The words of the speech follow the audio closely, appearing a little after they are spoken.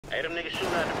Hey, them niggas shooting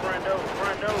out the front door,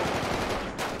 front door.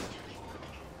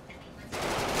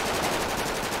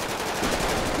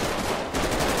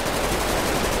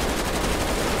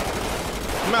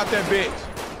 Come out that bitch.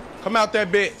 Come out that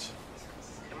bitch.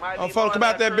 Oh, folks, come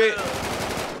out that bitch.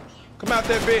 Come out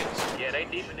that bitch. Yeah, they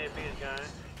deep in that bitch, gang.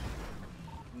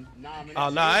 Oh,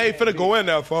 nah, I ain't finna go in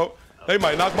there, folks. They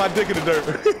might knock my dick in the dirt.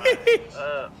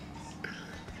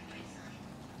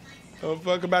 Don't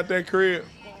fuck about that crib.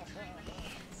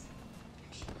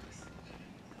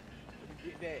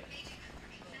 Get that.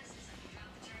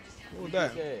 What was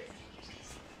that? Yeah,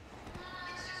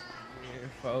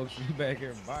 folks, we back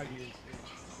here body and shit.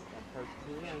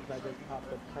 I just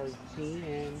popped a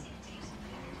protein.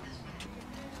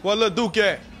 What little Dookey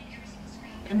at?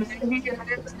 And he nigga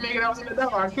that was in the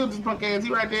door. I killed this punk ass. He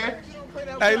right there.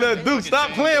 Hey, little Duke,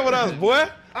 stop playing with us, boy.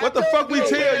 What the fuck we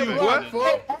tell you, boy?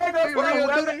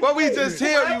 What we just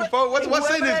tell you, folks? What's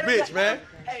in this bitch, man?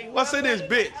 What's in this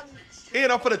bitch?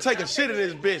 And I'm finna take a shit in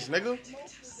this bitch, nigga.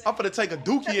 I'm finna take a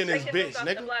Dookey in this bitch,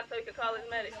 nigga.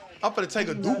 I'm finna take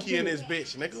a Dookey in this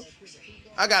bitch, nigga.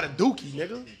 I got a Dookey,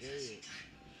 nigga.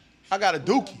 I got a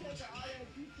Dookey.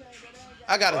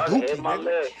 I got a Dookey,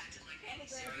 nigga.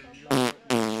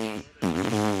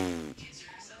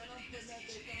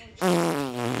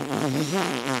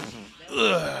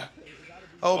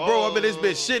 Oh, bro, I'm in this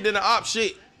bitch shitting in the op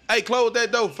shit. Hey, close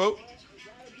that door, folks.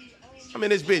 I'm in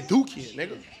this bitch Dookey,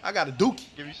 nigga. I got a Dookey.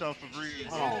 Give me some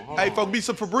Febreze. Hey, folks, be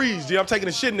some Febreze, G. I'm taking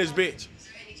a shit in this bitch.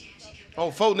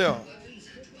 Oh, folk now.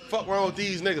 Fuck wrong with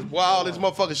these niggas. Boy, all this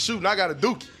motherfuckers shooting. I got a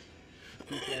Dookey.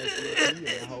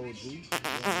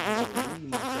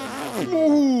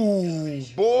 Ooh,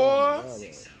 boy.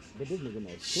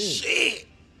 Shit.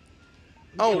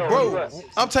 Oh, bro.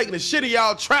 I'm taking the shit of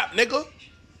y'all trap, nigga.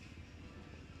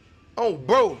 Oh,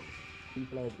 bro.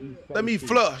 Let me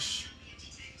flush.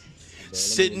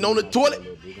 Sitting on the toilet.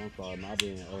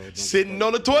 Sitting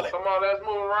on the toilet. Come on, let's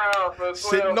move around.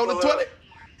 Sitting on the toilet.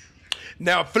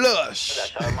 Now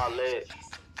flush. I got my leg.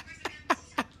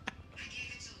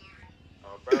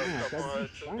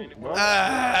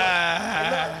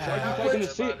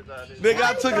 Nigga,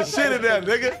 I took a shit in there,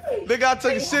 nigga. Nigga, I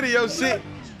took a shit in your shit.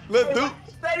 Little dude.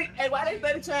 Hey, why they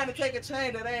steady trying to take a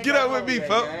chain that ain't? Get up with me,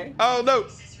 folks. I don't know.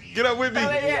 Get up with me.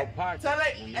 Tell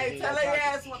their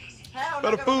ass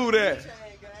Where the food at?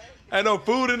 Ain't no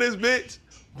food in this bitch.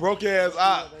 Broke ass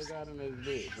ops.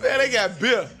 Man, they got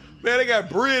beer. Man, they got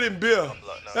bread and beer.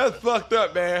 That's fucked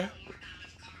up, man.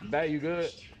 That you good?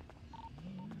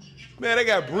 Man, they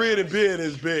got bread and beer in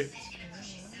this bitch.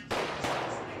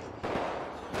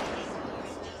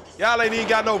 Y'all ain't even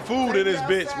got no food in this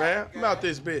bitch, man. I'm out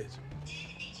this bitch.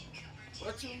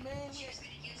 What you mean?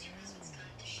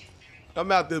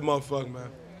 I'm out this motherfucker, man.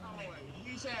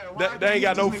 They ain't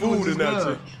got no food in that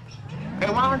shit. Hey,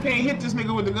 why I can't hit this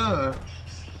nigga with the gun?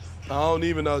 I don't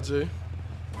even know, G.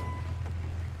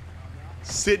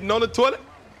 Sitting on the toilet.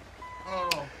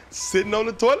 Sitting on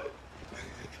the toilet.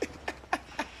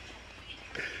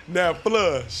 Now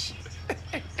flush.